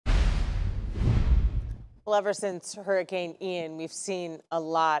Well, ever since Hurricane Ian, we've seen a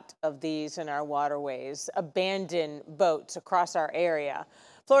lot of these in our waterways, abandoned boats across our area.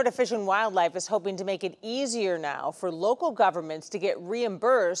 Florida Fish and Wildlife is hoping to make it easier now for local governments to get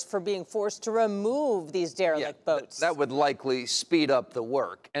reimbursed for being forced to remove these derelict boats. That would likely speed up the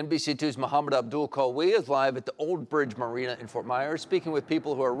work. NBC2's Mohammed Abdul Kawi is live at the Old Bridge Marina in Fort Myers, speaking with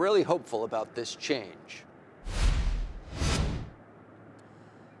people who are really hopeful about this change.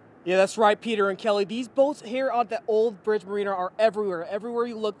 Yeah, that's right, Peter and Kelly. These boats here at the Old Bridge Marina are everywhere. Everywhere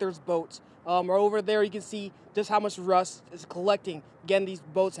you look, there's boats. Right over there, you can see just how much rust is collecting. Again, these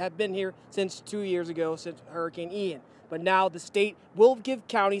boats have been here since 2 years ago, since Hurricane Ian. But now the state will give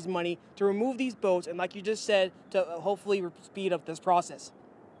counties money to remove these boats, and like you just said, to hopefully speed up this process.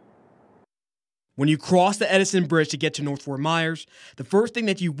 When you cross the Edison Bridge to get to North Fort Myers, the first thing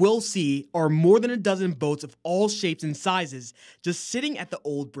that you will see are more than a dozen boats of all shapes and sizes just sitting at the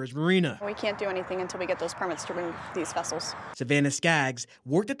Old Bridge Marina. We can't do anything until we get those permits to remove these vessels. Savannah Skaggs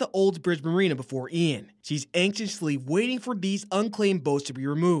worked at the Old Bridge Marina before Ian. She's anxiously waiting for these unclaimed boats to be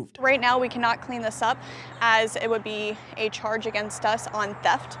removed. Right now, we cannot clean this up as it would be a charge against us on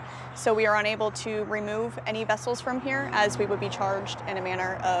theft. So we are unable to remove any vessels from here as we would be charged in a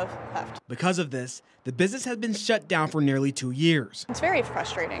manner of theft. Because of this, the business has been shut down for nearly 2 years. It's very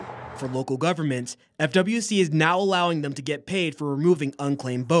frustrating. For local governments, FWC is now allowing them to get paid for removing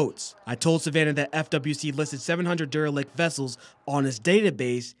unclaimed boats. I told Savannah that FWC listed 700 derelict vessels on its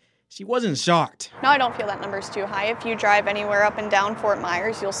database. She wasn't shocked. No, I don't feel that number's too high. If you drive anywhere up and down Fort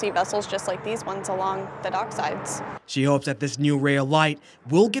Myers, you'll see vessels just like these ones along the dock sides. She hopes that this new ray of light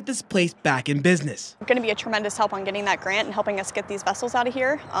will get this place back in business. It's going to be a tremendous help on getting that grant and helping us get these vessels out of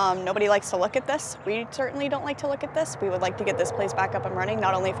here. Nobody likes to look at this. We certainly don't like to look at this. We would like to get this place back up and running,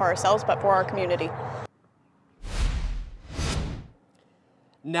 not only for ourselves, but for our community.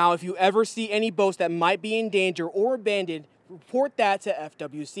 Now, if you ever see any boats that might be in danger or abandoned, report that to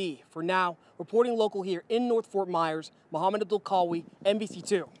FWC. For now, reporting local here in North Fort Myers, Mohammed Abdul Kawi,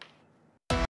 NBC2.